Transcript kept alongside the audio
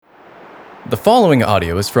The following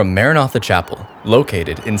audio is from Maranatha Chapel,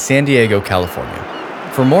 located in San Diego, California.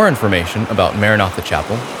 For more information about Maranatha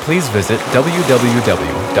Chapel, please visit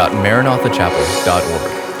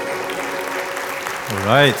www.maranathachapel.org. All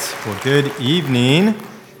right, well, good evening.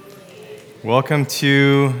 Welcome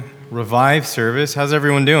to Revive service. How's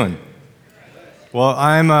everyone doing? Well,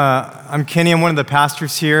 I'm Kenny. I'm one of the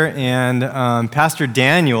pastors here, and Pastor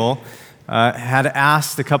Daniel had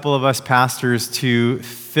asked a couple of us pastors to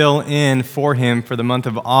fill in for him for the month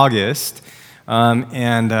of August,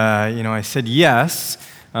 I said yes.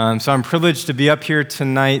 So I'm privileged to be up here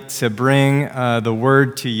tonight to bring the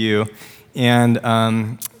word to you, and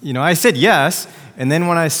I said yes. And then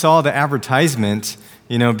when I saw the advertisement,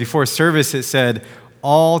 before service, it said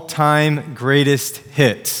all-time greatest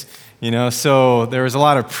hits. So there was a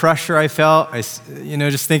lot of pressure I felt.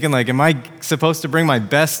 Just thinking like, am I supposed to bring my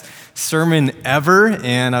best sermon ever?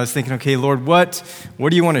 And I was thinking, okay, Lord, what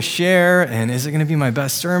do you want to share? And is it going to be my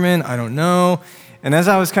best sermon? I don't know. And as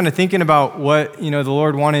I was kind of thinking about what, the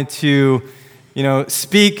Lord wanted to,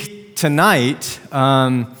 speak tonight,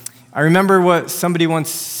 I remember what somebody once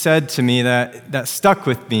said to me that stuck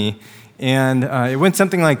with me. And it went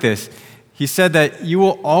something like this. He said that you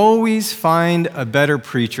will always find a better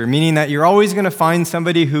preacher, meaning that you're always going to find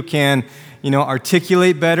somebody who can,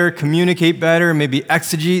 articulate better, communicate better, maybe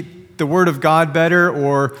exegete the Word of God better,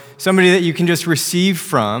 or somebody that you can just receive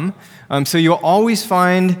from. So you'll always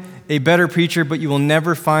find a better preacher, but you will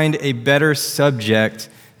never find a better subject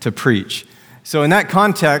to preach. So in that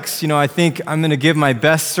context, I think I'm going to give my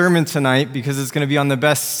best sermon tonight because it's going to be on the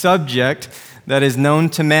best subject that is known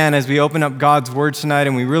to man as we open up God's Word tonight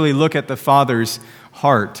and we really look at the Father's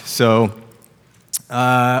heart. So,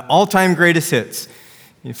 all-time greatest hits.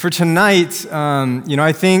 For tonight,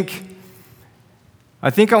 I think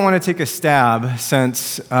I want to take a stab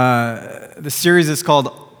since the series is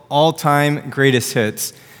called All-Time Greatest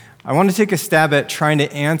Hits. I want to take a stab at trying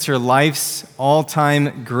to answer life's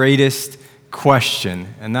all-time greatest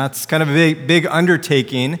question. And that's kind of a big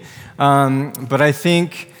undertaking, but I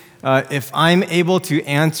think if I'm able to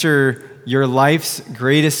answer your life's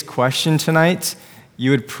greatest question tonight,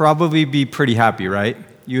 you would probably be pretty happy, right?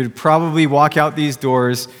 You would probably walk out these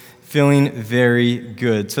doors feeling very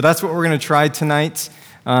good. So that's what we're going to try tonight,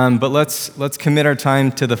 but let's commit our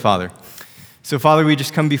time to the Father. So Father, we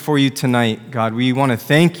just come before you tonight, God. We want to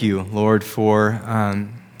thank you, Lord, for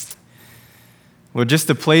just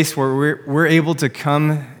the place where we're able to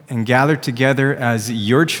come and gather together as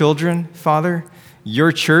your children, Father,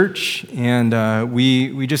 your church, and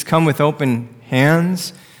we just come with open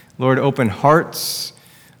hands, Lord, open hearts,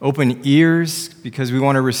 open ears, because we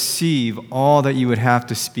want to receive all that you would have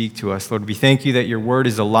to speak to us. Lord, we thank you that your word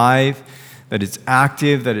is alive, that it's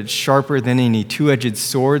active, that it's sharper than any two-edged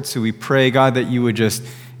sword. So we pray, God, that you would just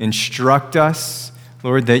instruct us,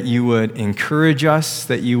 Lord, that you would encourage us,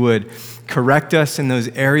 that you would correct us in those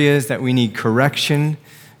areas that we need correction,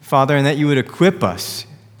 Father, and that you would equip us,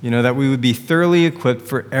 that we would be thoroughly equipped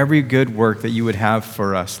for every good work that you would have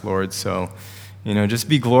for us, Lord. So, just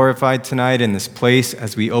be glorified tonight in this place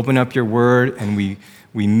as we open up your word and we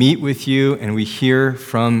meet with you and we hear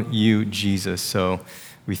from you, Jesus. So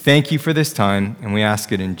we thank you for this time and we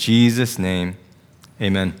ask it in Jesus' name.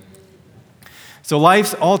 Amen. So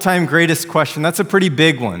life's all-time greatest question, that's a pretty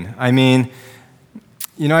big one. I mean,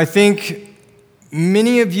 I think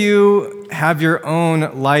many of you have your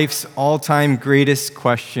own life's all-time greatest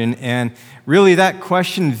question, and really that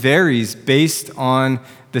question varies based on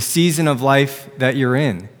the season of life that you're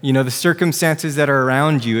in, the circumstances that are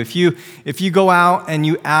around you. If you go out and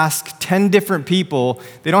you ask 10 different people,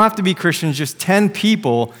 they don't have to be Christians, just 10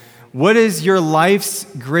 people, what is your life's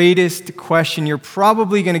greatest question? You're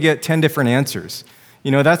probably going to get 10 different answers.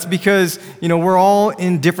 That's because, we're all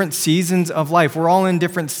in different seasons of life. We're all in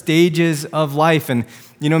different stages of life. And,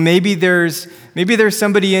 maybe there's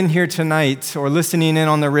somebody in here tonight or listening in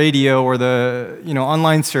on the radio or the,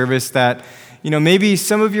 online service that, maybe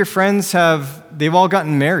some of your friends they've all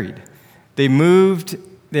gotten married. They moved,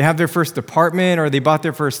 they have their first apartment or they bought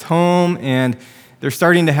their first home and they're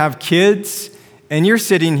starting to have kids. And you're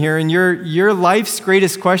sitting here and your life's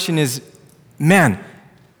greatest question is, man,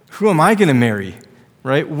 who am I going to marry?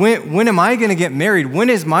 Right? When am I going to get married?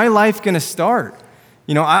 When is my life going to start?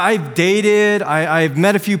 I've dated, I've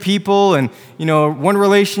met a few people, and, one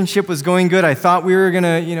relationship was going good. I thought we were going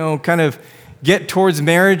to, kind of get towards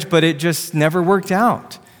marriage, but it just never worked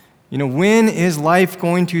out. When is life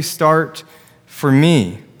going to start for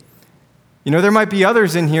me? There might be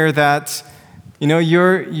others in here that,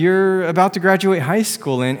 you're about to graduate high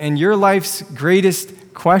school, and your life's greatest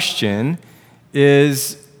question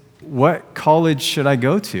is, what college should I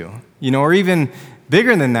go to? Or even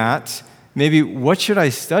bigger than that, maybe what should I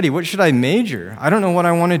study? What should I major? I don't know what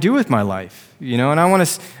I want to do with my life, and I'm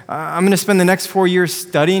going to spend the next 4 years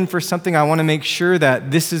studying for something. I want to make sure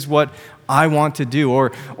that this is what I want to do.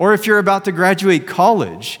 Or if you're about to graduate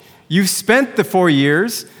college, you've spent the 4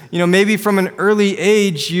 years, maybe from an early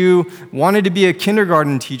age, you wanted to be a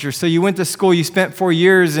kindergarten teacher, so you went to school, you spent 4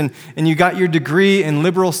 years, and you got your degree in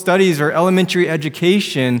liberal studies or elementary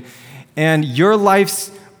education, and your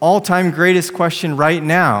life's all-time greatest question right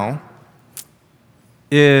now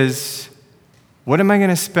is, what am I going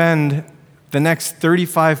to spend the next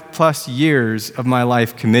 35 plus years of my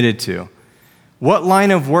life committed to? What line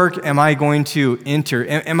of work am I going to enter?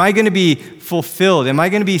 Am I going to be fulfilled? Am I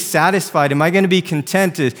going to be satisfied? Am I going to be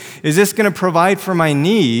content? Is this going to provide for my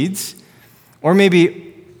needs? Or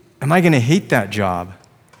maybe, am I going to hate that job?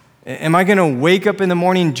 Am I going to wake up in the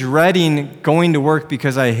morning dreading going to work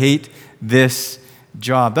because I hate this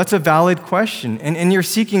job? That's a valid question. And you're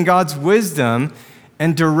seeking God's wisdom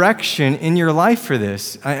and direction in your life for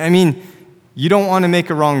this. I mean, you don't want to make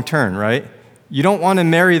a wrong turn, right? You don't want to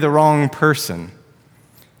marry the wrong person.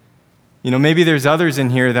 Maybe there's others in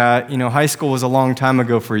here that, high school was a long time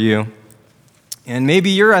ago for you. And maybe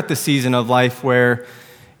you're at the season of life where,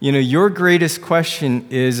 your greatest question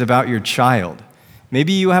is about your child.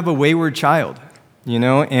 Maybe you have a wayward child,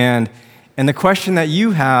 and the question that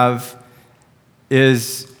you have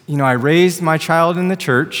is, I raised my child in the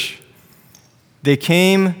church. They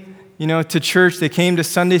came, to church. They came to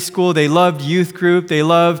Sunday school. They loved youth group. They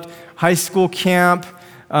loved high school camp.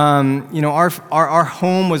 Our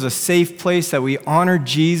home was a safe place that we honored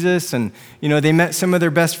Jesus. And, they met some of their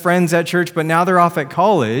best friends at church, but now they're off at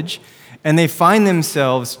college and they find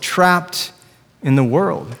themselves trapped in the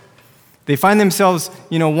world. They find themselves,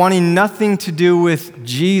 wanting nothing to do with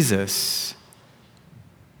Jesus.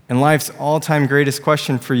 And life's all-time greatest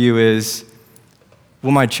question for you is,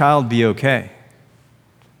 will my child be okay?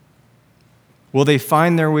 Will they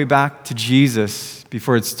find their way back to Jesus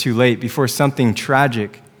before it's too late, before something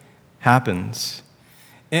tragic happens?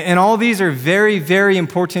 And all these are very, very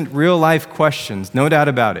important real-life questions, no doubt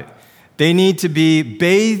about it. They need to be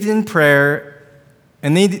bathed in prayer,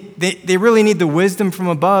 and they really need the wisdom from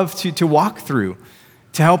above to walk through,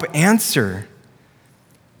 to help answer.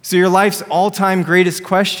 So your life's all-time greatest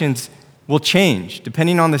questions will change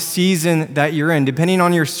depending on the season that you're in, depending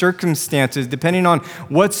on your circumstances, depending on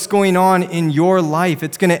what's going on in your life.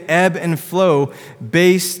 It's going to ebb and flow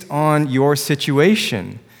based on your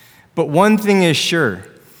situation. But one thing is sure,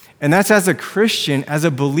 and that's as a Christian, as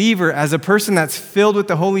a believer, as a person that's filled with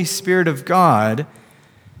the Holy Spirit of God,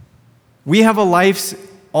 we have a life's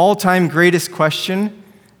all-time greatest question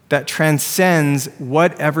that transcends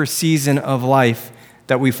whatever season of life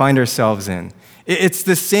that we find ourselves in. It's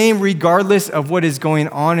the same regardless of what is going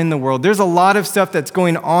on in the world. There's a lot of stuff that's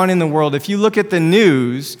going on in the world. If you look at the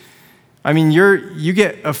news, you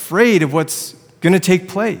get afraid of what's going to take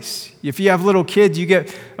place. If you have little kids, you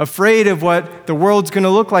get afraid of what the world's going to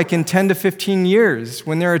look like in 10 to 15 years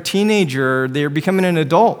when they're a teenager or they're becoming an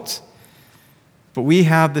adult. But we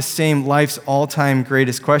have the same life's all-time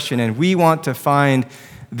greatest question, and we want to find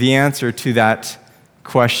the answer to that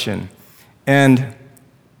question. And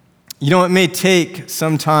it may take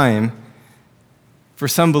some time for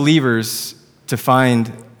some believers to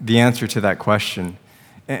find the answer to that question.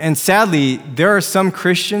 And sadly, there are some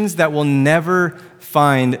Christians that will never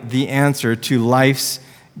find the answer to life's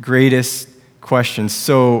greatest question.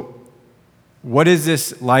 So, what is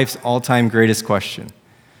this life's all-time greatest question?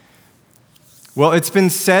 Well, it's been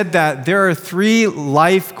said that there are three big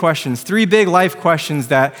life questions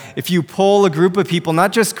that if you poll a group of people,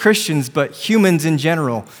 not just Christians, but humans in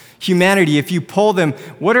general, humanity, if you poll them,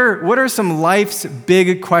 what are some life's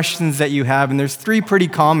big questions that you have? And there's three pretty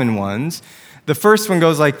common ones. The first one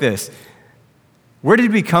goes like this: where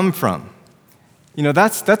did we come from?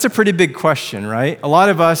 That's a pretty big question, right? A lot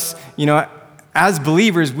of us, as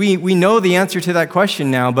believers, we know the answer to that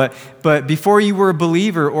question now, but before you were a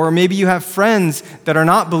believer, or maybe you have friends that are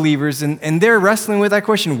not believers, and they're wrestling with that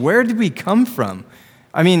question: where did we come from?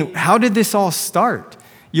 How did this all start?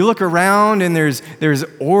 You look around and there's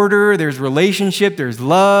order, there's relationship, there's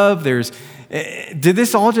love, did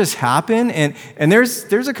this all just happen? And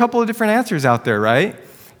there's a couple of different answers out there, right?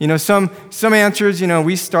 Some answers,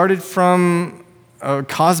 we started from a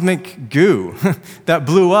cosmic goo that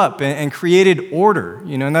blew up and created order,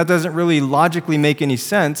 and that doesn't really logically make any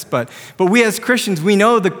sense, but we as Christians, we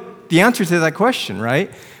know the answer to that question, right?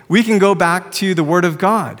 We can go back to the Word of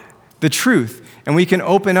God, the truth, and we can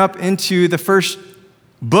open up into the first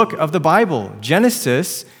book of the Bible,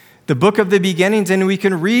 Genesis, the book of the beginnings, and we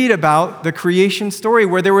can read about the creation story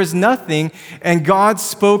where there was nothing, and God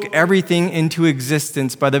spoke everything into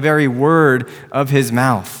existence by the very word of his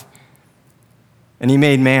mouth. And he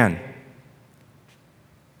made man.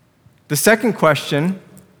 The second question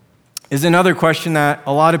is another question that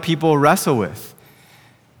a lot of people wrestle with.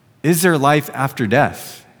 Is there life after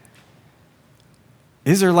death?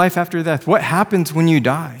 Is there life after death? What happens when you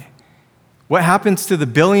die? What happens to the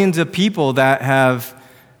billions of people that have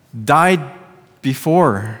died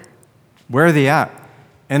before? Where are they at?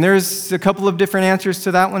 And there's a couple of different answers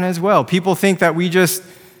to that one as well. People think that we just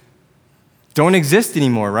don't exist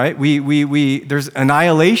anymore, right? There's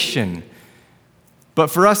annihilation. But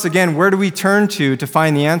for us, again, where do we turn to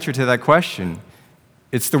find the answer to that question?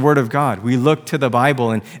 It's the Word of God. We look to the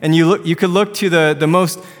Bible, and you could look to the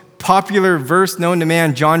most popular verse known to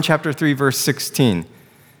man, John chapter 3, verse 16.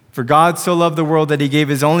 For God so loved the world that he gave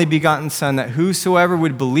his only begotten Son, that whosoever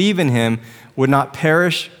would believe in him would not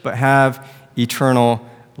perish, but have eternal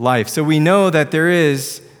life. So we know that there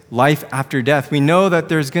is life after death. We know that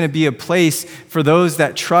there's going to be a place for those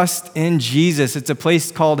that trust in Jesus. It's a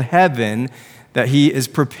place called heaven that he is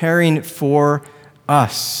preparing for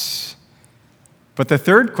us. But the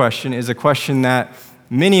third question is a question that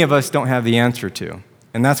many of us don't have the answer to,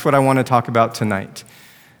 and that's what I want to talk about tonight.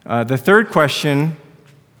 The third question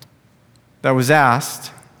that was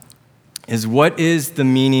asked is, what is the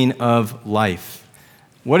meaning of life?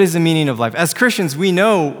 What is the meaning of life? As Christians, we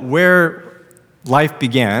know where life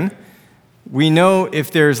began. We know if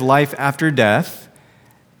there's life after death,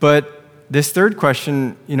 but this third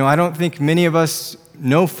question, I don't think many of us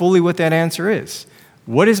know fully what that answer is.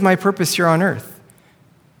 What is my purpose here on earth?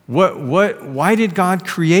 Why did God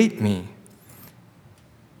create me?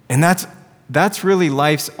 And that's really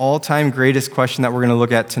life's all-time greatest question that we're going to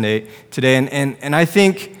look at today. And I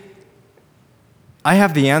think I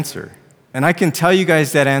have the answer. And I can tell you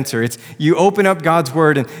guys that answer. It's you open up God's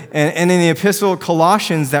word, and in the epistle of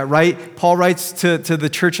Colossians Paul writes to the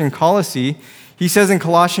church in Colossae. He says in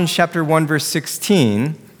Colossians chapter 1, verse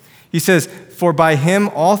 16, he says, "For by him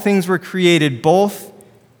all things were created, both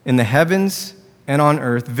in the heavens and on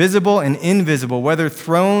earth, visible and invisible, whether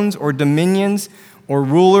thrones or dominions or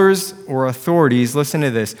rulers or authorities." Listen to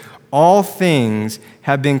this. "All things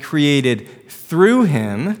have been created through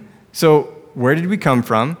him." So where did we come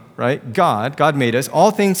from, right? God made us. "All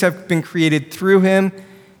things have been created through him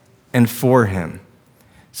and for him."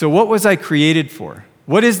 So what was I created for?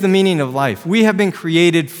 What is the meaning of life? We have been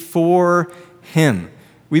created for him.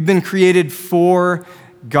 We've been created for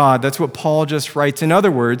God. That's what Paul just writes. In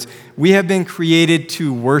other words, we have been created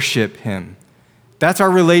to worship him. That's our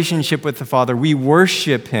relationship with the Father. We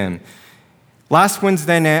worship him. Last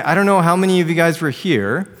Wednesday night, I don't know how many of you guys were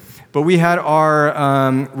here, but we had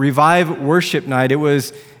our Revive worship night. It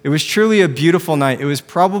was truly a beautiful night. It was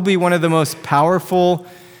probably one of the most powerful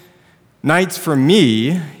nights for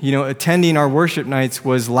me. Attending our worship nights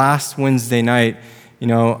was last Wednesday night,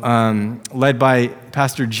 led by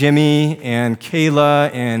Pastor Jimmy and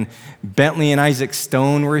Kayla, and Bentley and Isaac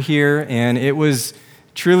Stone were here. And it was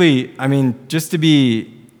truly, just to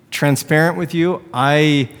be transparent with you,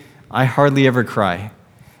 I hardly ever cry.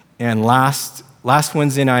 And last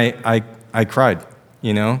Wednesday night, I cried,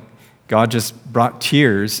 God just brought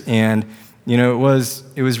tears. And, it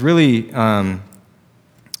was really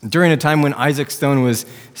during a time when Isaac Stone was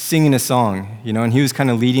singing a song, and he was kind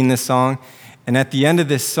of leading this song. And at the end of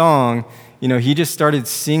this song, he just started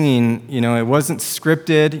singing, it wasn't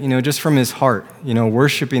scripted, just from his heart,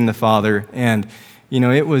 worshiping the Father. And,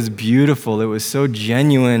 it was beautiful. It was so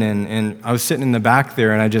genuine. And I was sitting in the back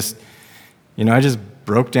there, and I just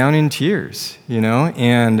broke down in tears,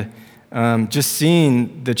 and just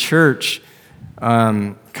seeing the church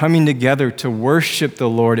coming together to worship the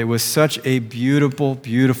Lord. It was such a beautiful,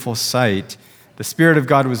 beautiful sight. The Spirit of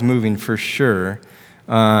God was moving for sure.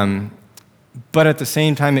 But at the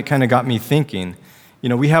same time, it kind of got me thinking.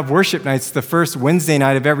 We have worship nights the first Wednesday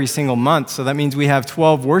night of every single month. So that means we have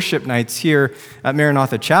 12 worship nights here at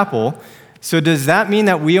Maranatha Chapel. So does that mean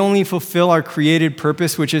that we only fulfill our created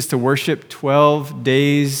purpose, which is to worship 12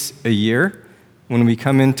 days a year when we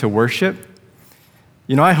come in to worship?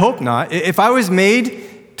 I hope not. If I was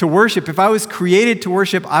made to worship, if I was created to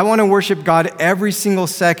worship, I want to worship God every single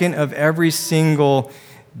second of every single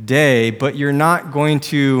day. But you're not going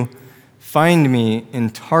to find me in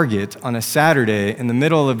Target on a Saturday in the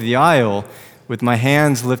middle of the aisle with my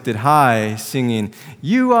hands lifted high singing,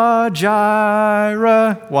 "You are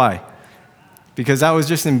Jireh." Why? Because that was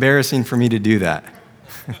just embarrassing for me to do that.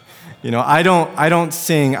 I don't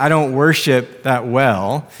sing, I don't worship that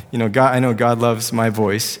well. God, I know God loves my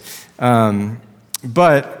voice.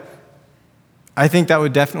 But I think that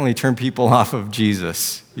would definitely turn people off of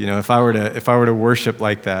Jesus, if I were to worship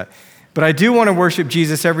like that. But I do want to worship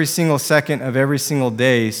Jesus every single second of every single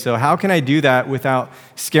day. So how can I do that without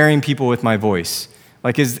scaring people with my voice?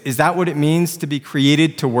 Like, is that what it means to be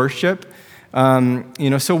created to worship?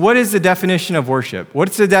 So what is the definition of worship?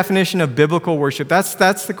 What's the definition of biblical worship?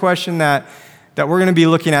 That's the question that we're going to be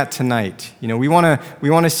looking at tonight. We want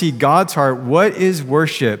to see God's heart. What is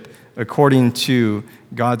worship according to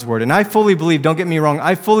God's word? And I fully believe, don't get me wrong,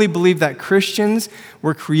 I fully believe that Christians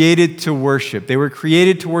were created to worship. They were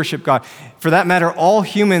created to worship God. For that matter, all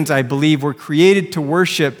humans, I believe, were created to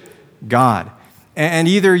worship God. And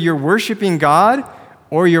either you're worshiping God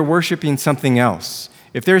or you're worshiping something else.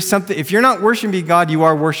 If you're not worshiping God, you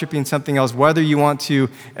are worshiping something else, whether you want to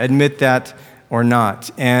admit that or not.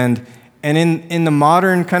 And in the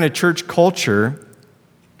modern kind of church culture,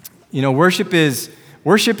 worship is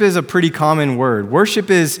a pretty common word. Worship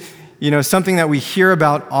is, something that we hear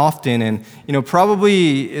about often. And,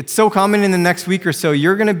 probably it's so common in the next week or so,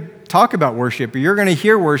 you're going to talk about worship, or you're going to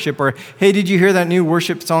hear worship, or, hey, did you hear that new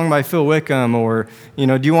worship song by Phil Wickham? Or,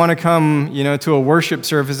 do you want to come, to a worship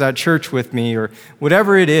service at church with me? Or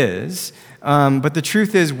whatever it is. But the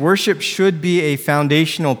truth is, worship should be a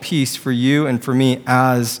foundational piece for you and for me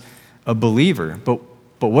as a believer.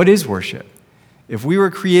 But what is worship? If we were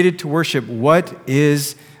created to worship, what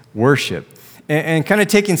is worship? And kind of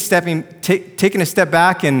taking a step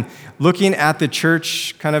back and looking at the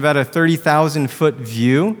church kind of at a 30,000-foot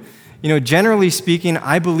view, generally speaking,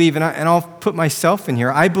 I believe, and I'll put myself in here,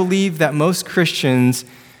 I believe that most Christians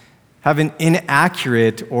have an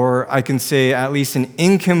inaccurate, or I can say at least an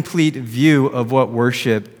incomplete view of what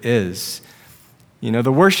worship is.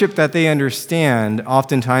 The worship that they understand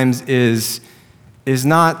oftentimes is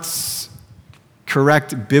not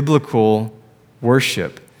correct biblical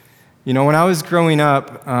worship. When I was growing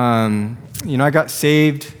up, I got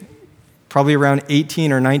saved probably around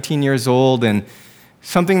 18 or 19 years old, and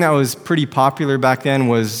something that was pretty popular back then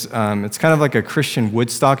was, it's kind of like a Christian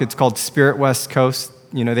Woodstock. It's called Spirit West Coast.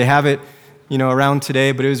 They have it, around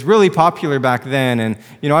today, but it was really popular back then. And,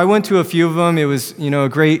 I went to a few of them. It was, a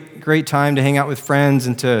great time to hang out with friends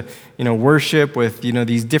and to, worship with,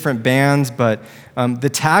 these different bands. But the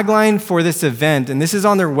tagline for this event, and this is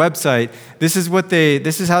on their website, this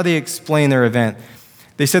is how they explain their event.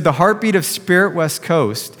 They said, the heartbeat of Spirit West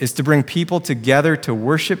Coast is to bring people together to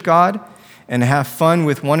worship God and have fun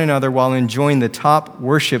with one another while enjoying the top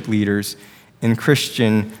worship leaders in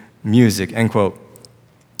Christian music, end quote.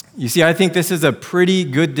 You see, I think this is a pretty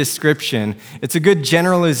good description. It's a good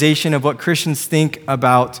generalization of what Christians think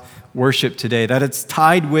about worship today, that it's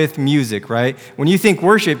tied with music, right? When you think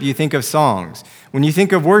worship, you think of songs. When you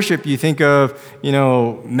think of worship, you think of,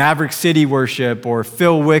 Maverick City worship or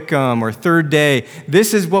Phil Wickham or Third Day.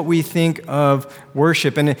 This is what we think of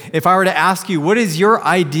worship. And if I were to ask you, what is your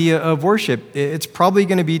idea of worship? It's probably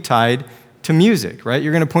going to be tied to music, right?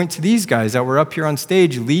 You're going to point to these guys that were up here on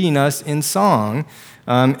stage leading us in song.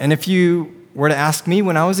 And if you were to ask me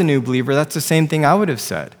when I was a new believer, that's the same thing I would have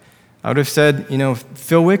said. I would have said,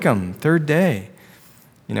 Phil Wickham, Third Day.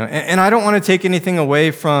 And I don't want to take anything away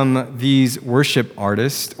from these worship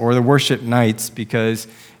artists or the worship nights because,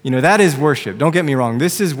 that is worship. Don't get me wrong.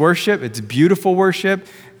 This is worship. It's beautiful worship.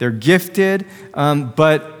 They're gifted.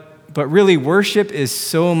 But really, worship is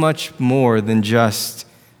so much more than just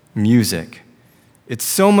music. It's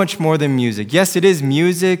so much more than music. Yes, it is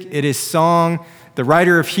music. It is song. The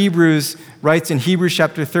writer of Hebrews writes in Hebrews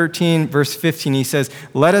chapter 13, verse 15, he says,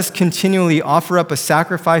 "Let us continually offer up a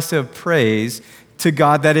sacrifice of praise to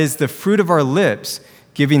God that is the fruit of our lips,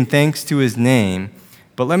 giving thanks to his name."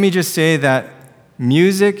 But let me just say that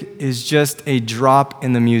music is just a drop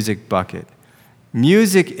in the music bucket.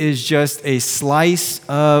 Music is just a slice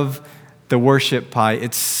of the worship pie.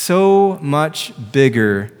 It's so much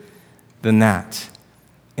bigger than that.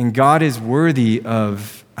 And God is worthy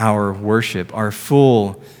of our worship, our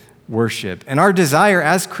full worship. And our desire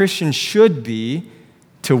as Christians should be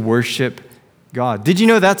to worship God. Did you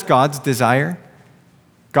know that's God's desire?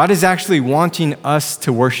 God is actually wanting us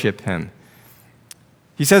to worship him.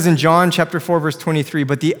 He says in John chapter 4, verse 23,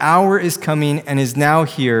 "But the hour is coming and is now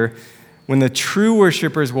here when the true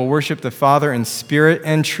worshipers will worship the Father in spirit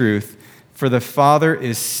and truth, for the Father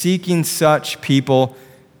is seeking such people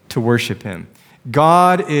to worship him."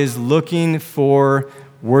 God is looking for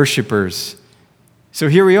worshipers. So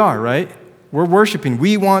here we are, right? We're worshiping.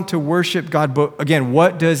 We want to worship God. But again,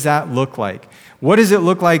 what does that look like? What does it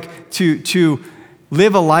look like to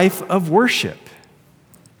live a life of worship?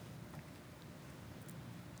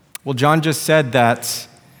 Well, John just said that.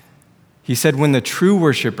 He said, when the true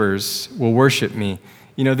worshipers will worship me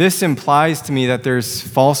This implies to me that there's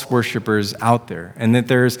false worshipers out there and that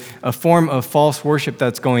there's a form of false worship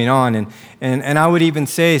that's going on. And I would even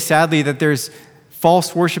say, sadly, that there's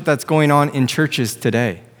false worship that's going on in churches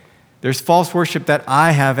today. There's false worship that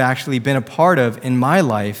I have actually been a part of in my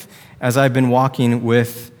life as I've been walking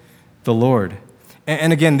with the Lord.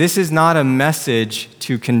 And again, this is not a message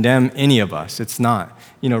to condemn any of us. It's not.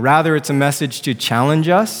 Rather, it's a message to challenge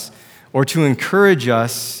us or to encourage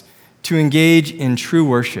us to engage in true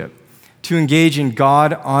worship, to engage in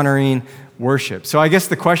God-honoring worship. So I guess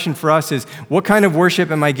the question for us is, what kind of worship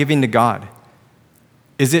am I giving to God?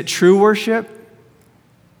 Is it true worship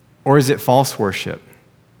or is it false worship?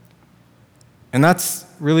 And that's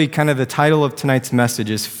really kind of the title of tonight's message,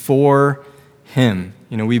 is For Him.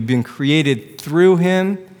 We've been created through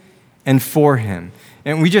Him and for Him.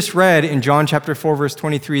 And we just read in John chapter 4, verse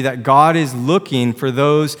 23, that God is looking for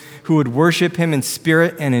those who would worship Him in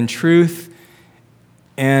spirit and in truth.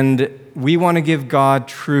 And we want to give God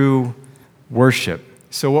true worship.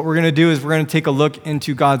 So what we're going to do is we're going to take a look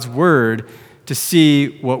into God's Word to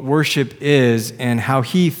see what worship is and how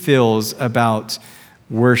He feels about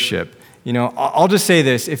worship. I'll just say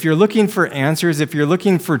this. If you're looking for answers, if you're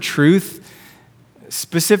looking for truth,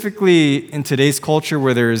 specifically in today's culture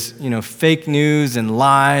where there's, fake news and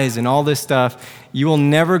lies and all this stuff, you will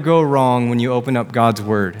never go wrong when you open up God's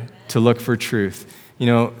Word to look for truth.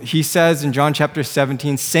 He says in John chapter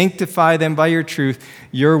 17, sanctify them by your truth.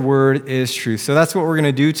 Your word is truth. So that's what we're going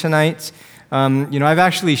to do tonight. I've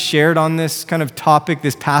actually shared on this kind of topic,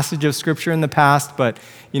 this passage of Scripture in the past, but,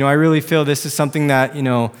 I really feel this is something that,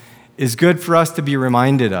 is good for us to be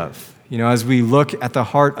reminded of. As we look at the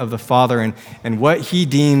heart of the Father and what He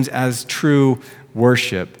deems as true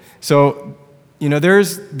worship. So,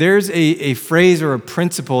 there's a phrase or a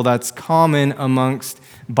principle that's common amongst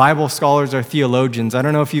Bible scholars or theologians. I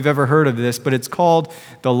don't know if you've ever heard of this, but it's called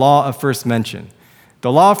the law of first mention.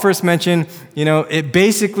 The law of first mention, it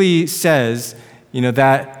basically says,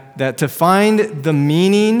 that to find the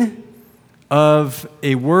meaning of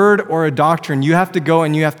a word or a doctrine, you have to go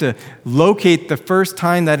and you have to locate the first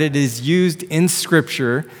time that it is used in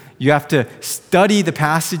Scripture. You have to study the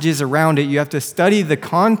passages around it. You have to study the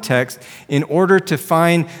context in order to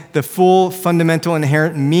find the full, fundamental,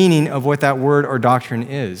 inherent meaning of what that word or doctrine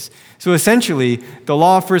is. So essentially, the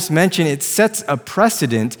law of first mention, it sets a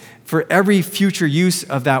precedent for every future use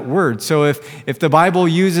of that word. So if the Bible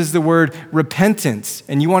uses the word repentance,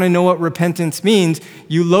 and you want to know what repentance means,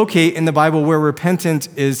 you locate in the Bible where repentance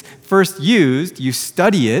is first used, you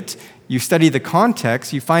study it, you study the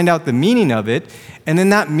context, you find out the meaning of it, and then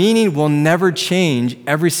that meaning will never change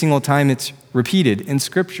every single time it's repeated in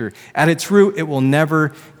Scripture. At its root, it will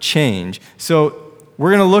never change. So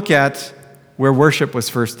we're going to look at where worship was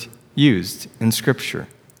first used in Scripture.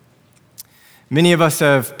 Many of us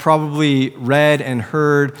have probably read and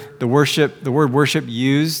heard the word worship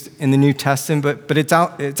used in the New Testament, but it's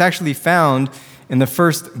actually found in the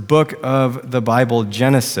first book of the Bible,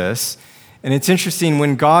 Genesis. And it's interesting,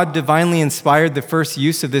 when God divinely inspired the first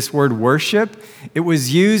use of this word worship, it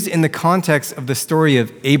was used in the context of the story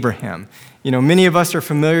of Abraham. Many of us are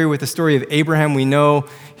familiar with the story of Abraham. We know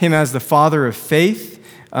him as the father of faith.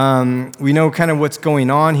 We know kind of what's going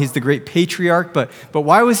on. He's the great patriarch, but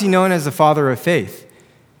why was he known as the father of faith?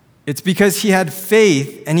 It's because he had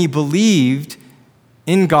faith and he believed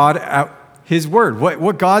in God at His word.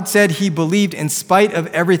 What God said, he believed in spite of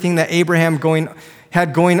everything that Abraham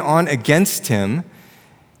had going on against him.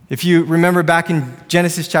 If you remember back in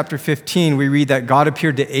Genesis chapter 15, we read that God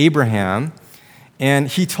appeared to Abraham and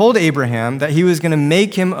He told Abraham that He was going to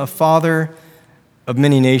make him a father of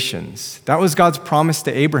many nations. That was God's promise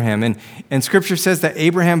to Abraham. And Scripture says that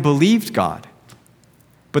Abraham believed God.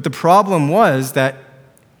 But the problem was that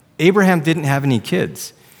Abraham didn't have any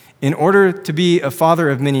kids. In order to be a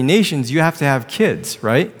father of many nations, you have to have kids,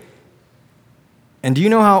 right? And do you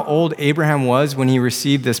know how old Abraham was when he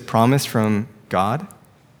received this promise from God?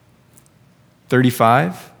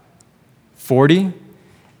 35? 40?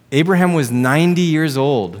 Abraham was 90 years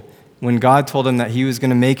old when God told him that He was going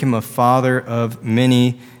to make him a father of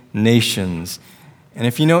many nations. And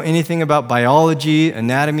if you know anything about biology,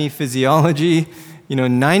 anatomy, physiology,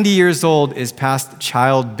 90 years old is past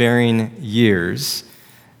childbearing years.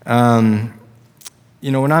 When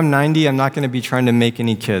I'm 90, I'm not going to be trying to make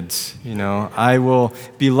any kids. I will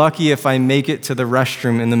be lucky if I make it to the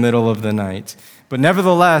restroom in the middle of the night. But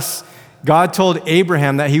nevertheless, God told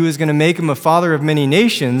Abraham that He was going to make him a father of many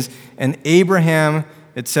nations, and Abraham,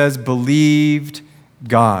 it says, believed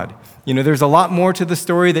God. There's a lot more to the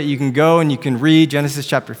story that you can go and you can read, Genesis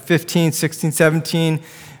chapter 15, 16, 17.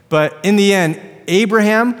 But in the end,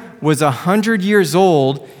 Abraham was 100 years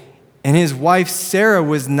old, and his wife Sarah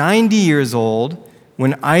was 90 years old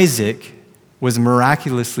when Isaac was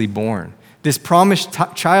miraculously born. This promised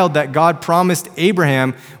child that God promised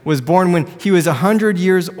Abraham was born when he was 100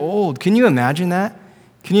 years old. Can you imagine that?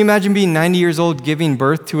 Can you imagine being 90 years old giving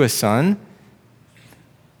birth to a son?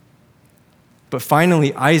 But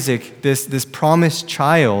finally, Isaac, this promised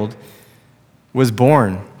child, was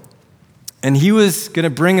born. And he was going to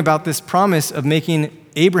bring about this promise of making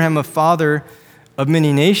Abraham a father of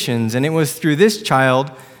many nations. And it was through this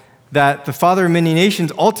child that the father of many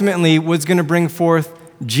nations ultimately was going to bring forth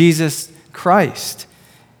Jesus Christ.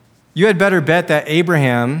 You had better bet that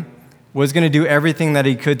Abraham was going to do everything that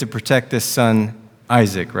he could to protect this son,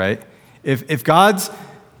 Isaac, right? If God's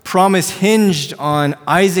promise hinged on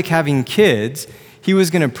Isaac having kids, he was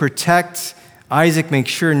going to protect Isaac, make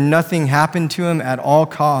sure nothing happened to him at all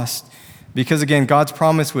costs. Because again, God's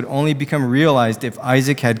promise would only become realized if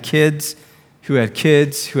Isaac had kids, who had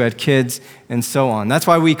kids, who had kids, and so on. That's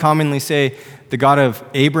why we commonly say the God of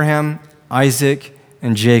Abraham, Isaac,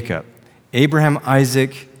 and Jacob. Abraham,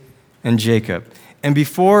 Isaac, and Jacob. And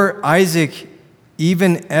before Isaac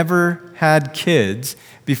even ever had kids,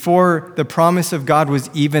 before the promise of God was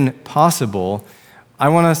even possible, I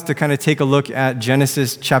want us to kind of take a look at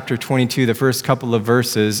Genesis chapter 22, the first couple of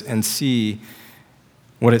verses, and see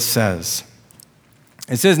what it says.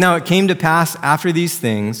 It says, "Now it came to pass after these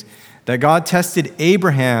things that God tested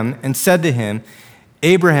Abraham and said to him,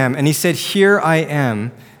 'Abraham,' and he said, 'Here I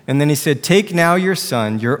am.' And then he said, 'Take now your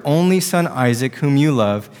son, your only son Isaac, whom you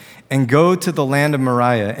love, and go to the land of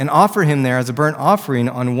Moriah, and offer him there as a burnt offering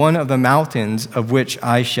on one of the mountains of which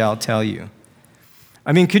I shall tell you.'"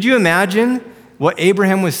 I mean, could you imagine what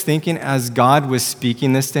Abraham was thinking as God was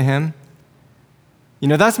speaking this to him? You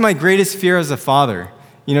know, that's my greatest fear as a father,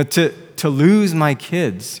 you know, to lose my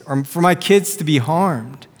kids or for my kids to be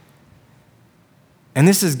harmed. And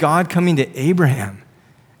this is God coming to Abraham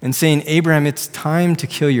and saying, "Abraham, it's time to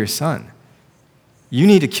kill your son. You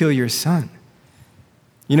need to kill your son."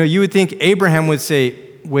 You know, you would think Abraham would say,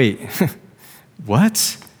 "Wait,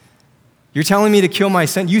 what? You're telling me to kill my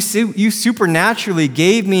son? You supernaturally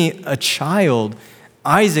gave me a child,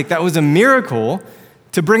 Isaac, that was a miracle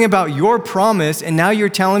to bring about your promise, and now you're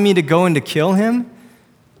telling me to go and to kill him?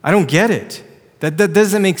 I don't get it. That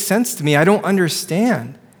doesn't make sense to me. I don't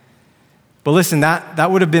understand." But listen, that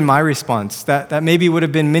would have been my response. That maybe would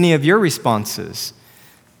have been many of your responses.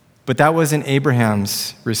 But that wasn't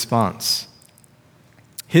Abraham's response.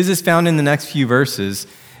 His is found in the next few verses.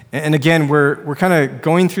 And again, we're kind of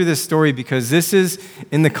going through this story because this is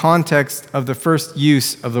in the context of the first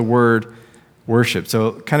use of the word worship.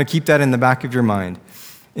 So kind of keep that in the back of your mind.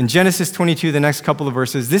 In Genesis 22, the next couple of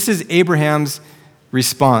verses, this is Abraham's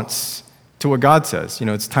response to what God says. You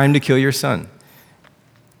know, it's time to kill your son.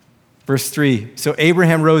 Verse 3, "So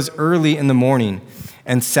Abraham rose early in the morning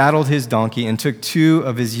and saddled his donkey and took 2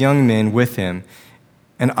 of his young men with him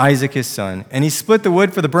and Isaac his son. And he split the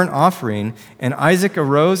wood for the burnt offering, and Isaac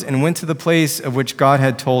arose and went to the place of which God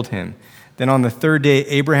had told him. Then on the 3rd day,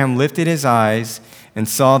 Abraham lifted his eyes and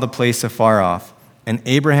saw the place afar off. And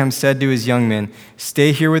Abraham said to his young men,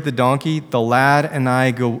 'Stay here with the donkey. The lad and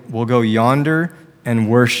I will go yonder and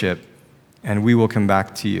worship, and we will come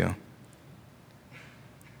back to you.'"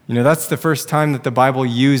 You know, that's the first time that the Bible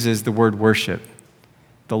uses the word worship.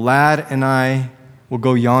 "The lad and I will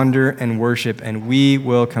go yonder and worship, and we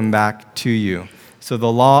will come back to you." So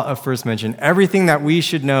the law of first mention, everything that we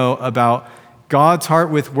should know about God's heart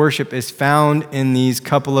with worship is found in these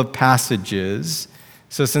couple of passages.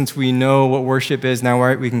 So since we know what worship is now,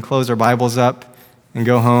 right, we can close our Bibles up and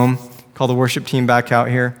go home. Call the worship team back out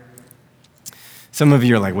here. Some of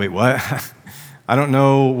you are like, "Wait, what?" I don't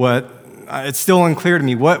know what, it's still unclear to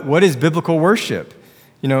me. What is biblical worship?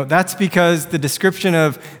 You know, that's because the description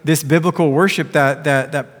of this biblical worship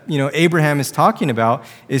that you know Abraham is talking about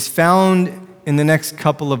is found in the next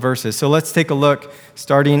couple of verses. So let's take a look,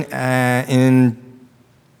 starting in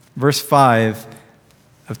verse 5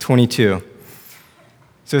 of 22.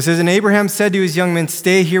 So it says, "And Abraham said to his young men,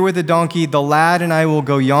 'Stay here with the donkey. The lad and I will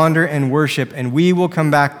go yonder and worship, and we will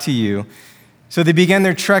come back to you.' So they began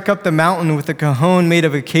their trek up the mountain with a cajon made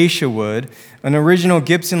of acacia wood, an original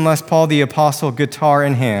Gibson Les Paul the Apostle guitar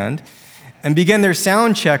in hand, and began their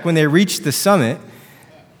sound check when they reached the summit.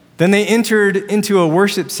 Then they entered into a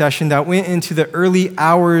worship session that went into the early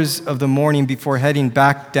hours of the morning before heading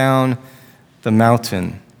back down the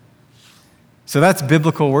mountain." So that's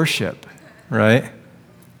biblical worship, right?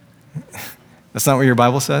 That's not what your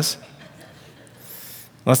Bible says?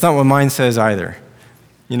 Well, that's not what mine says either.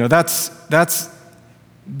 You know, that's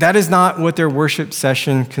that is not what their worship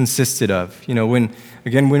session consisted of. You know, when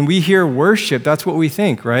we hear worship, that's what we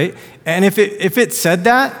think, right? And if it said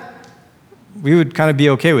that, we would kind of be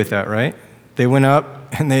okay with that, right? They went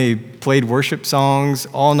up and they played worship songs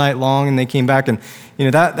all night long, and they came back, and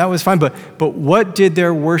that was fine. But what did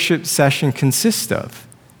their worship session consist of?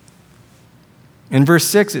 In verse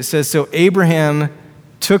 6, it says, "So Abraham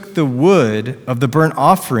took the wood of the burnt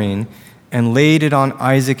offering and laid it on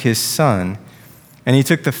Isaac his son. And he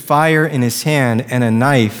took the fire in his hand and a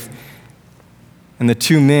knife, and the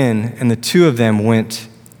two men, and the two of them went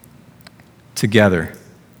together."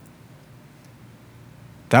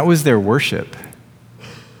 That was their worship.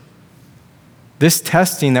 This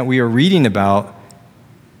testing that we are reading about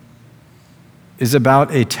is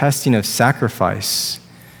about a testing of sacrifice.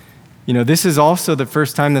 This is also the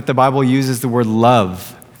first time that the Bible uses the word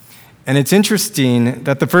love. And it's interesting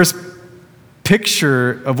that the first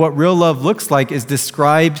picture of what real love looks like is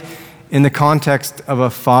described in the context of a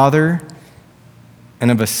father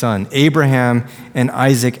and of a son, Abraham and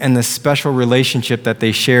Isaac, and the special relationship that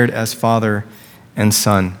they shared as father and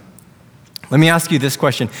son. Let me ask you this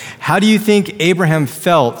question. How do you think Abraham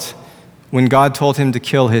felt when God told him to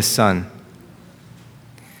kill his son?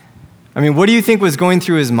 What do you think was going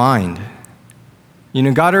through his mind?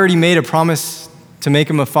 God already made a promise to make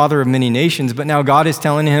him a father of many nations, but now God is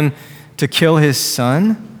telling him to kill his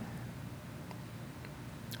son?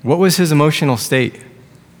 What was his emotional state?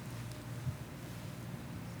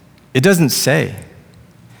 It doesn't say.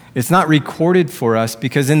 It's not recorded for us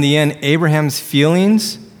because in the end, Abraham's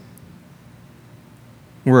feelings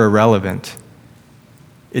were irrelevant.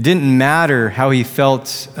 It didn't matter how he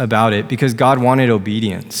felt about it because God wanted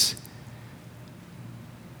obedience.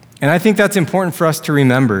 And I think that's important for us to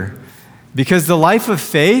remember because the life of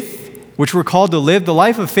faith, which we're called to live, the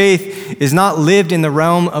life of faith is not lived in the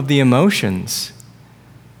realm of the emotions.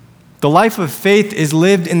 The life of faith is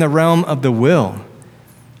lived in the realm of the will.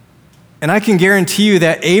 And I can guarantee you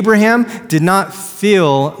that Abraham did not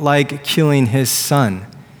feel like killing his son.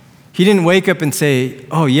 He didn't wake up and say,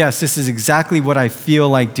 "Oh yes, this is exactly what I feel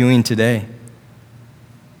like doing today."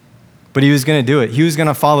 But he was going to do it. He was going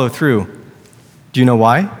to follow through. Do you know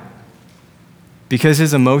why? Because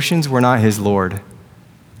his emotions were not his Lord.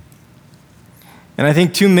 And I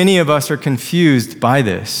think too many of us are confused by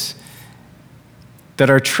this, that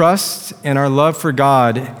our trust and our love for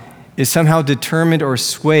God is somehow determined or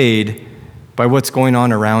swayed by what's going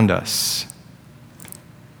on around us.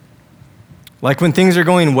 Like when things are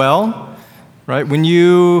going well, right? When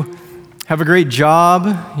you have a great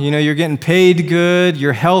job, you're getting paid good,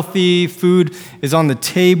 you're healthy, food is on the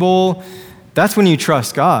table, that's when you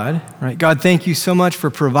trust God, right? God, thank you so much for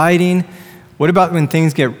providing. What about when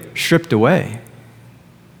things get stripped away?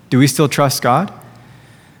 Do we still trust God?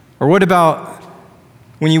 Or what about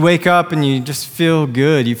when you wake up and you just feel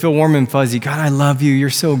good, you feel warm and fuzzy, God, I love you, you're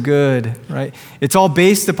so good, right? It's all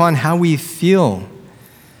based upon how we feel.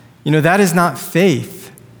 That is not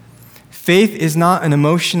faith. Faith is not an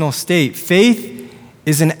emotional state. Faith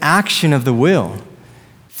is an action of the will.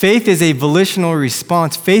 Faith is a volitional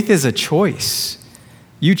response. Faith is a choice.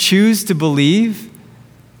 You choose to believe,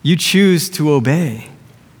 you choose to obey.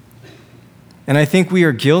 And I think we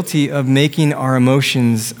are guilty of making our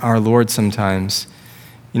emotions our Lord sometimes.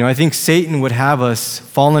 I think Satan would have us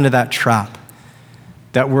fall into that trap,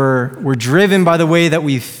 that we're driven by the way that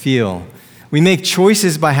we feel. We make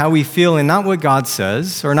choices by how we feel and not what God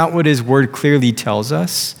says or not what his word clearly tells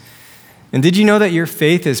us. And did you know that your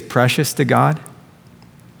faith is precious to God?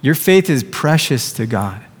 Your faith is precious to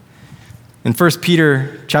God. In 1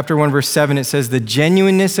 Peter chapter 1, verse 7, it says, "The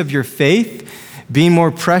genuineness of your faith being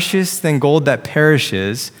more precious than gold that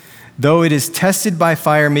perishes, though it is tested by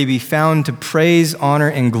fire, may be found to praise, honor,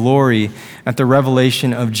 and glory at the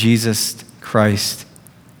revelation of Jesus Christ."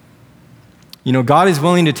 God is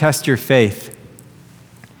willing to test your faith.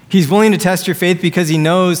 He's willing to test your faith because he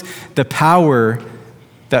knows the power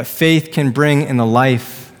that faith can bring in the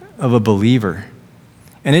life of a believer.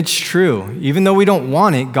 And it's true. Even though we don't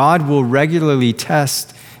want it, God will regularly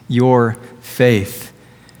test your faith.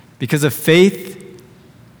 Because a faith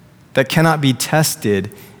that cannot be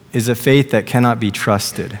tested is a faith that cannot be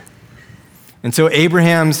trusted. And so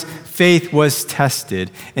Abraham's faith was tested,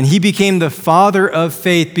 and he became the father of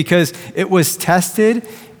faith because it was tested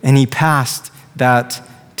and he passed that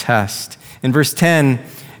test. In verse 10,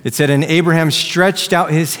 it said, "And Abraham stretched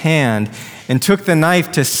out his hand and took the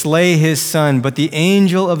knife to slay his son. But the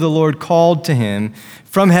angel of the Lord called to him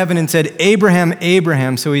from heaven and said, 'Abraham,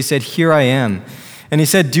 Abraham.' So he said, 'Here I am.' And he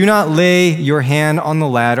said, "Do not lay your hand on the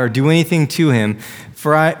lad or do anything to him,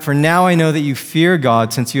 for now I know that you fear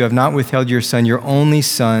God, since you have not withheld your son, your only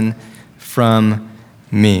son, from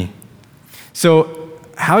me." So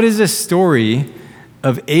how does this story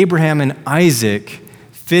of Abraham and Isaac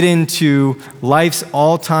fit into life's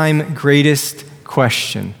all-time greatest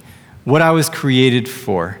question? What I was created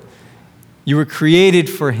for. You were created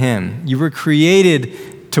for him. You were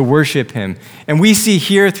created to worship him. And we see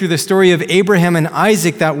here through the story of Abraham and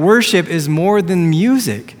Isaac that worship is more than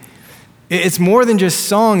music. It's more than just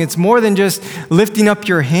song. It's more than just lifting up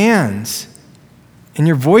your hands and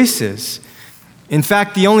your voices. In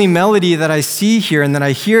fact, the only melody that I see here and that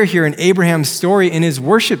I hear here in Abraham's story in his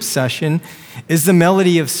worship session is the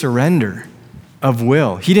melody of surrender, of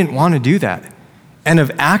will. He didn't want to do that. And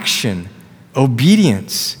of action,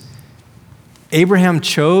 obedience. Abraham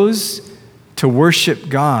chose to worship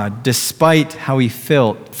God despite how he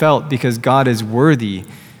felt because God is worthy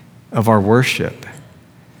of our worship.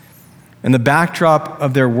 In the backdrop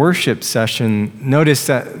of their worship session, notice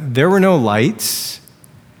that there were no lights,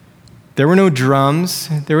 there were no drums,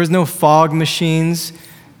 there was no fog machines,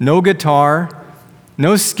 no guitar,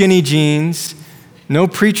 no skinny jeans, no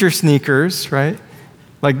preacher sneakers, right?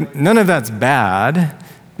 Like, none of that's bad.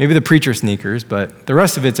 Maybe the preacher sneakers, but the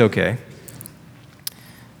rest of it's okay.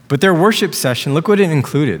 But their worship session, look what it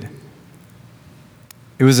included.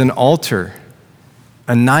 It was an altar,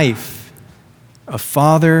 a knife, a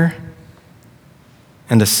father,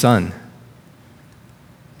 and a son.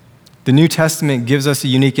 The New Testament gives us a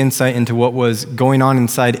unique insight into what was going on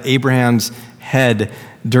inside Abraham's head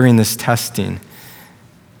during this testing.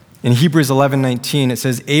 In Hebrews 11:19, it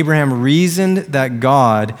says, Abraham reasoned that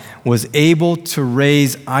God was able to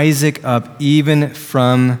raise Isaac up even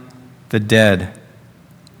from the dead.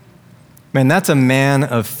 Man, that's a man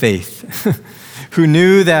of faith who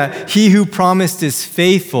knew that he who promised is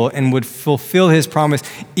faithful and would fulfill his promise,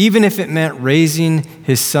 even if it meant raising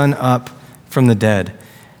his son up from the dead.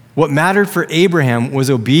 What mattered for Abraham was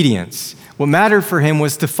obedience. What mattered for him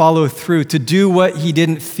was to follow through, to do what he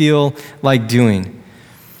didn't feel like doing.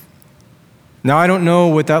 Now, I don't know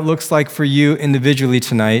what that looks like for you individually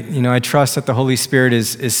tonight. I trust that the Holy Spirit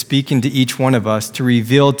is speaking to each one of us to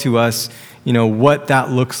reveal to us, what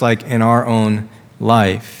that looks like in our own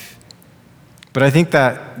life. But I think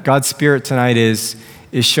that God's Spirit tonight is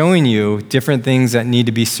showing you different things that need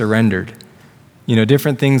to be surrendered.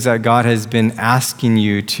 Different things that God has been asking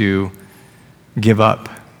you to give up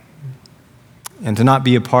and to not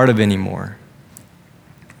be a part of anymore.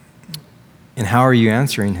 And how are you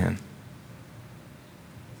answering him?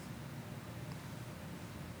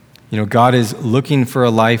 God is looking for a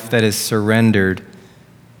life that is surrendered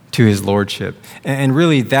to his lordship. And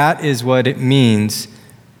really, that is what it means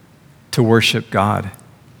to worship God.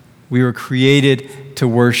 We were created to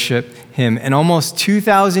worship him. And almost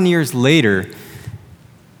 2,000 years later,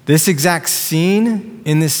 this exact scene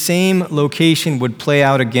in the same location would play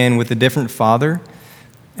out again with a different father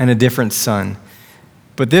and a different son.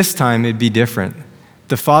 But this time, it'd be different.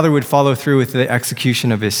 The father would follow through with the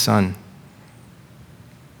execution of his son.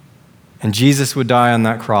 And Jesus would die on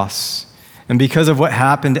that cross. And because of what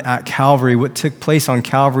happened at Calvary, what took place on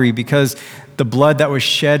Calvary, because the blood that was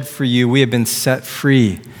shed for you, we have been set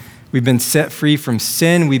free. We've been set free from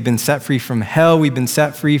sin. We've been set free from hell. We've been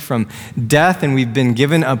set free from death. And we've been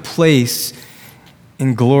given a place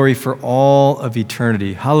in glory for all of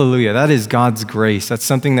eternity. Hallelujah. That is God's grace. That's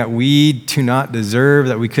something that we do not deserve,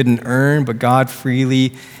 that we couldn't earn, but God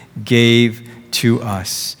freely gave to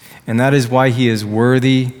us. And that is why he is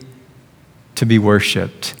worthy to be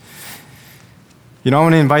worshiped. I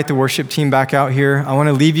want to invite the worship team back out here. I want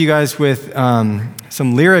to leave you guys with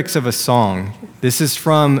some lyrics of a song. This is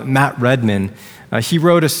from Matt Redman. He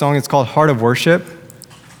wrote a song, it's called Heart of Worship.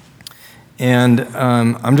 And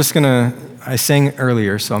I sang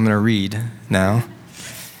earlier, so I'm going to read now.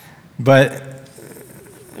 But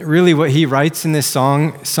really what he writes in this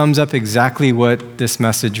song sums up exactly what this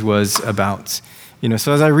message was about.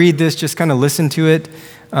 So as I read this, just kind of listen to it.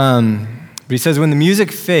 But he says, when the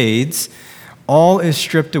music fades, all is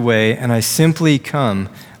stripped away, and I simply come,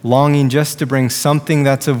 longing just to bring something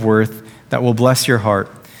that's of worth that will bless your heart.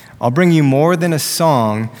 I'll bring you more than a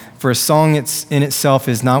song, for a song in itself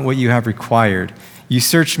is not what you have required. You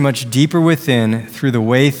search much deeper within through the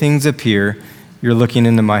way things appear. You're looking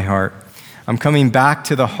into my heart. I'm coming back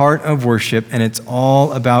to the heart of worship, and it's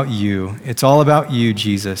all about you. It's all about you,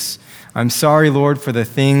 Jesus. I'm sorry, Lord, for the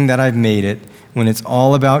thing that I've made it. When it's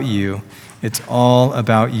all about you, it's all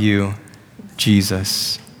about you,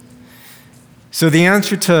 Jesus. So the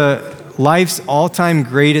answer to life's all-time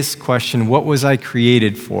greatest question, what was I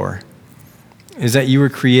created for? is that you were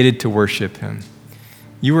created to worship him.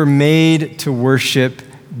 You were made to worship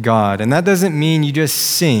God. And that doesn't mean you just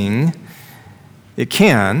sing. It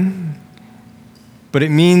can, but it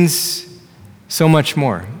means so much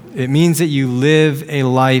more. It means that you live a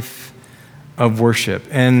life of worship.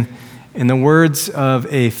 And in the words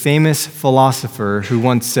of a famous philosopher who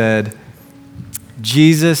once said,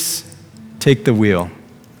 Jesus, take the wheel.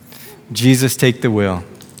 Jesus, take the wheel.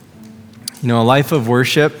 You know, a life of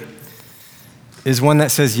worship is one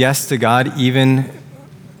that says yes to God even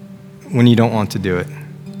when you don't want to do it.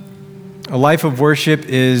 A life of worship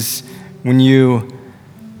is when you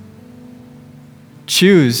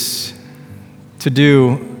choose to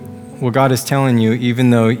do what God is telling you, even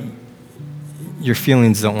though your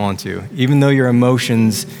feelings don't want to, even though your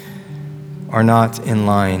emotions are not in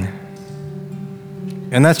line.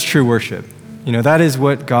 And that's true worship. You know, that is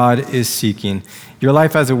what God is seeking. Your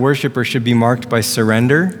life as a worshiper should be marked by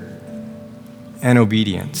surrender and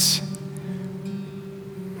obedience.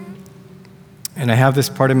 And I have this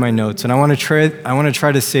part in my notes, and I want to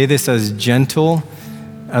try to say this as gentle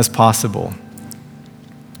as possible.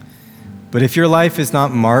 But if your life is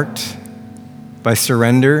not marked by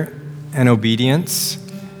surrender and obedience,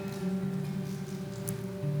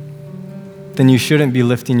 then you shouldn't be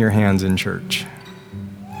lifting your hands in church.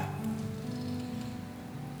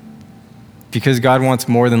 Because God wants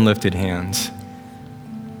more than lifted hands.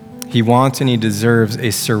 He wants and he deserves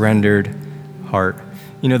a surrendered heart.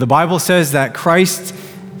 You know, the Bible says that Christ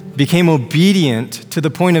became obedient to the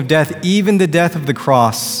point of death, even the death of the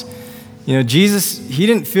cross. You know, Jesus, he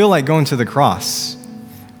didn't feel like going to the cross.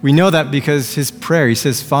 We know that because his prayer, he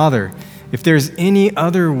says, Father, if there's any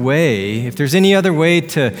other way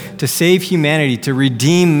to save humanity, to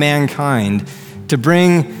redeem mankind, to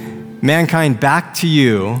bring mankind back to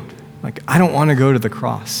you, like, I don't want to go to the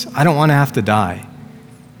cross. I don't want to have to die.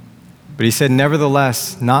 But he said,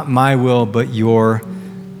 nevertheless, not my will, but your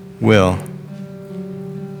will.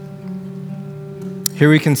 Here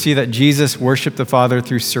we can see that Jesus worshiped the Father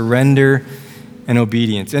through surrender and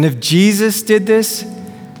obedience. And if Jesus did this,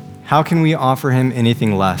 how can we offer him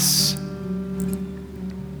anything less?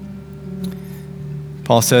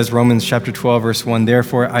 Paul says, Romans chapter 12, verse 1,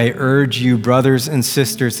 therefore I urge you, brothers and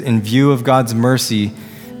sisters, in view of God's mercy,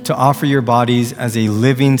 to offer your bodies as a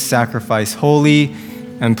living sacrifice, holy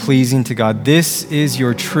and pleasing to God. This is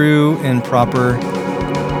your true and proper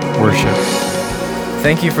worship.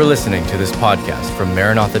 Thank you for listening to this podcast from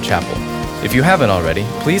Maranatha Chapel. If you haven't already,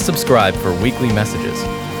 please subscribe for weekly messages.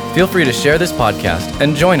 Feel free to share this podcast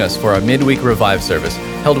and join us for our midweek Revive service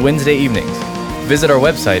held Wednesday evenings. Visit our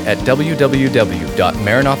website at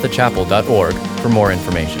www.maranathachapel.org for more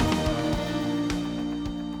information.